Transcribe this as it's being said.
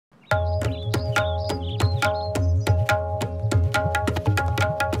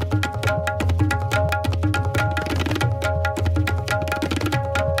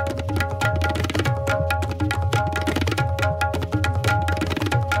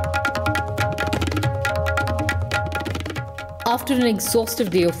After an exhaustive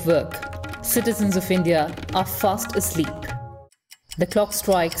day of work, citizens of India are fast asleep. The clock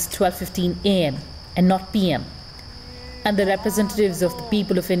strikes 12:15 a.m. and not p.m. and the representatives of the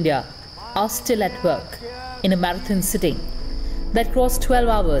people of India are still at work in a marathon sitting that cross 12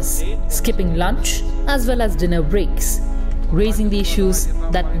 hours, skipping lunch as well as dinner breaks, raising the issues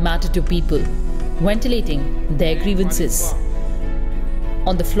that matter to people, ventilating their grievances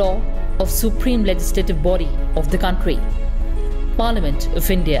on the floor of supreme legislative body of the country, Parliament of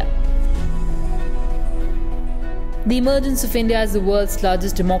India. The emergence of India as the world's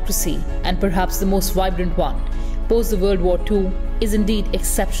largest democracy and perhaps the most vibrant one post the World War II is indeed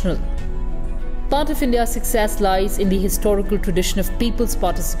exceptional. Part of India's success lies in the historical tradition of people's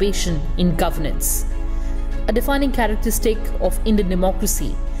participation in governance. A defining characteristic of Indian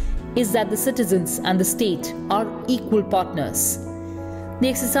democracy is that the citizens and the state are equal partners. The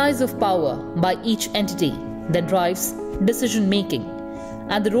exercise of power by each entity then drives decision-making,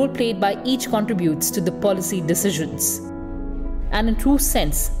 and the role played by each contributes to the policy decisions. And in true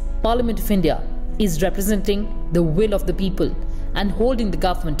sense, Parliament of India is representing the will of the people and holding the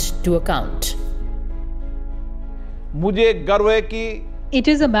government to account. It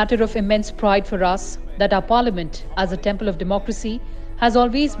is a matter of immense pride for us that our Parliament, as a temple of democracy, has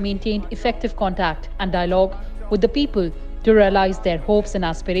always maintained effective contact and dialogue with the people to realize their hopes and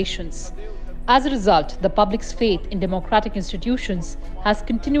aspirations. As a result, the public's faith in democratic institutions has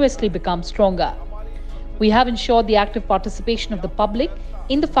continuously become stronger. We have ensured the active participation of the public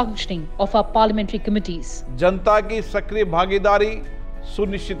in the functioning of our parliamentary committees. जनता की सक्रिय भागीदारी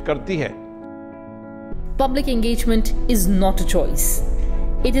सुनिश्चित करती है. Public engagement is not a choice.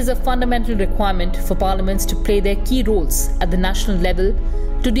 It is a fundamental requirement for parliaments to play their key roles at the national level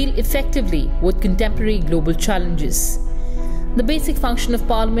to deal effectively with contemporary global challenges. The basic function of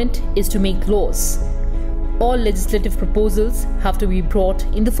Parliament is to make laws. All legislative proposals have to be brought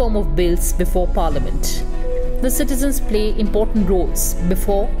in the form of bills before Parliament. The citizens play important roles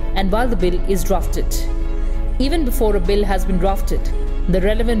before and while the bill is drafted. Even before a bill has been drafted, the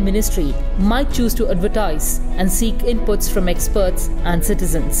relevant ministry might choose to advertise and seek inputs from experts and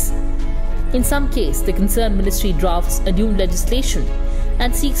citizens. In some case, the concerned ministry drafts a new legislation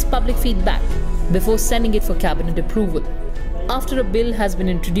and seeks public feedback before sending it for cabinet approval. After a bill has been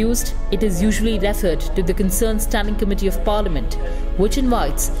introduced, it is usually referred to the concerned Standing Committee of Parliament, which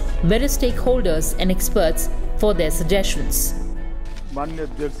invites various stakeholders and experts for their suggestions. माननीय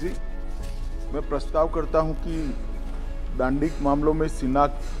अध्यक्ष जी, मैं प्रस्ताव करता हूं कि दांडिक मामलों में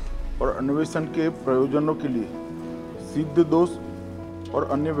शिनाख्त और अन्वेषण के प्रयोजनों के लिए सिद्ध दोष और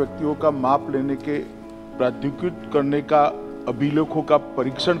अन्य व्यक्तियों का माप लेने के प्राधिकृत करने का अभिलेखों का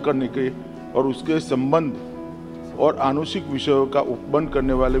परीक्षण करने के और उसके संबंध और आनुषिक विषयों का उपबंध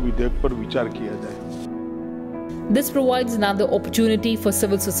करने वाले विधेयक पर विचार किया जाए. This provides another opportunity for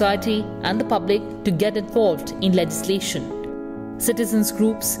civil society and the public to get involved in legislation. Citizens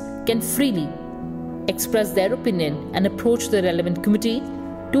groups can freely express their opinion and approach the relevant committee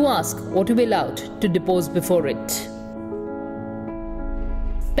to ask or to be allowed to depose before it.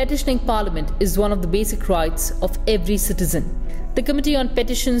 Petitioning Parliament is one of the basic rights of every citizen. The Committee on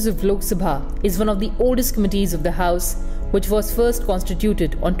Petitions of Lok Sabha is one of the oldest committees of the House, which was first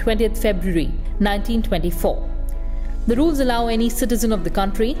constituted on 20th February 1924. The rules allow any citizen of the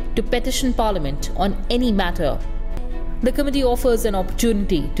country to petition Parliament on any matter. The committee offers an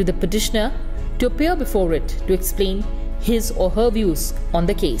opportunity to the petitioner to appear before it to explain his or her views on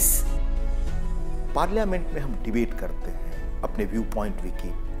the case. Parliament में हम debate करते हैं, अपने view point भी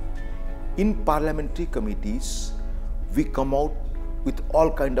की. In parliamentary committees, we come out with all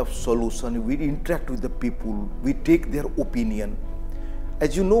kind of solution. We interact with the people. We take their opinion.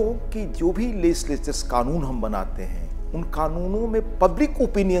 As you know कि जो भी legislatures कानून हम बनाते हैं, उन कानूनों में public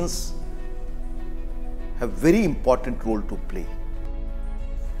opinions have very important role to play.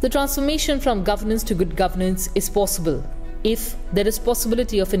 The transformation from governance to good governance is possible if there is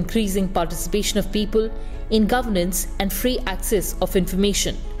possibility of increasing participation of people in governance and free access of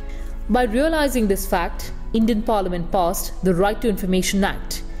information. By realizing this fact, Indian Parliament passed the Right to Information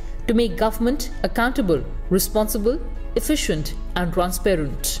Act to make government accountable, responsible, efficient and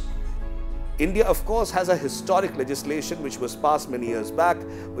transparent. India, of course, has a historic legislation which was passed many years back,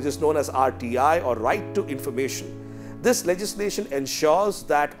 which is known as RTI or Right to Information. This legislation ensures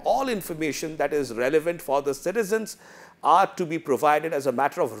that all information that is relevant for the citizens are to be provided as a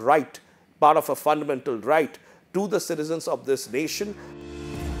matter of right, part of a fundamental right to the citizens of this nation.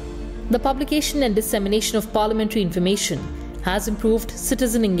 The publication and dissemination of parliamentary information has improved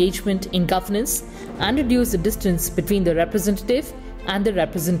citizen engagement in governance and reduced the distance between the representative and the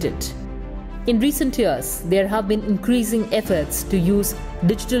represented. In recent years, there have been increasing efforts to use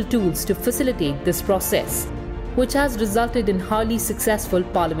digital tools to facilitate this process, which has resulted in highly successful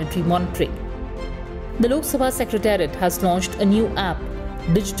parliamentary monitoring. The Lok Sabha Secretariat has launched a new app,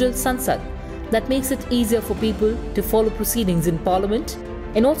 Digital Sansad, that makes it easier for people to follow proceedings in Parliament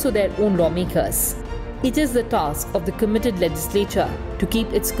and also their own lawmakers. It is the task of the committed legislature to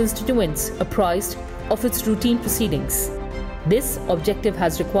keep its constituents apprised of its routine proceedings. This objective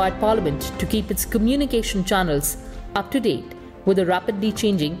has required Parliament to keep its communication channels up to date with a rapidly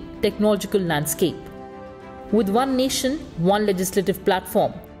changing technological landscape. With one nation, one legislative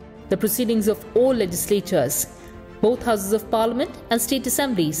platform, the proceedings of all legislatures, both houses of Parliament and state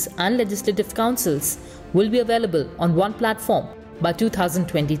assemblies and legislative councils will be available on one platform by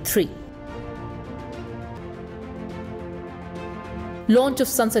 2023. Launch of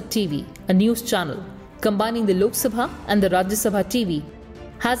Sansad TV, a news channel combining the Lok Sabha and the Rajya Sabha TV,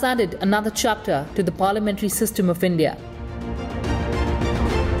 has added another chapter to the parliamentary system of India.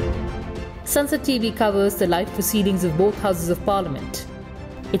 Sansad TV covers the live proceedings of both houses of Parliament.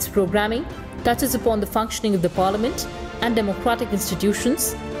 Its programming touches upon the functioning of the Parliament and democratic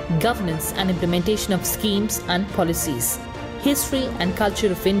institutions, governance and implementation of schemes and policies, history and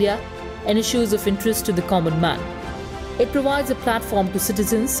culture of India, and issues of interest to the common man. It provides a platform to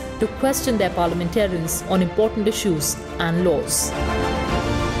citizens to question their parliamentarians on important issues and laws.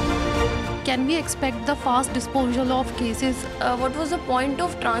 Can we expect the fast disposal of cases? What was the point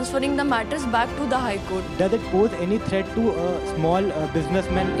of transferring the matters back to the High Court? Does it pose any threat to a small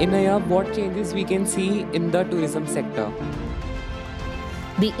businessman? In a year, what changes we can see in the tourism sector?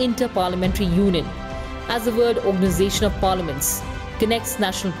 The Inter-Parliamentary Union, as a word organization of parliaments, connects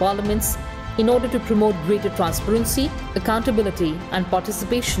national parliaments in order to promote greater transparency, accountability and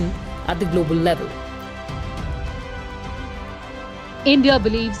participation at the global level. India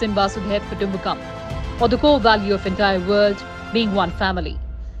believes in Vasudhaiv Kutumbakam, or the core value of entire world being one family.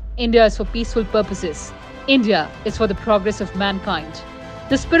 India is for peaceful purposes. India is for the progress of mankind.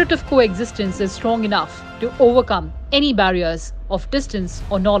 The spirit of coexistence is strong enough to overcome any barriers of distance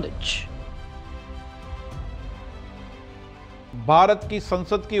or knowledge. Bharat की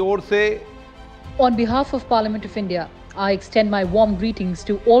संसद की ओर से On behalf of Parliament of India, I extend my warm greetings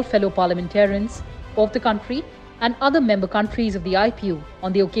to all fellow parliamentarians of the country and other member countries of the IPU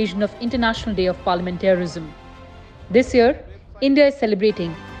on the occasion of International Day of Parliamentarism. This year, India is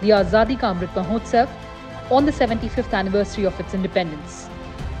celebrating the Azadi Ka Amrit Mahotsav on the 75th anniversary of its independence.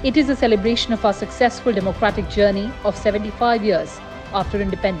 It is a celebration of our successful democratic journey of 75 years after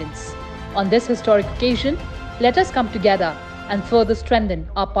independence. On this historic occasion, let us come together and further strengthen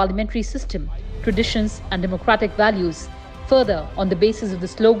our parliamentary system, traditions and democratic values, further on the basis of the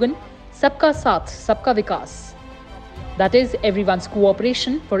slogan, Sabka Saath, Sabka Vikas. That is, everyone's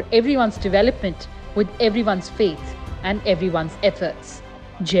cooperation for everyone's development with everyone's faith and everyone's efforts.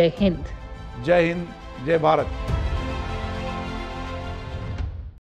 Jai Hind. जय हिंद, जय भारत.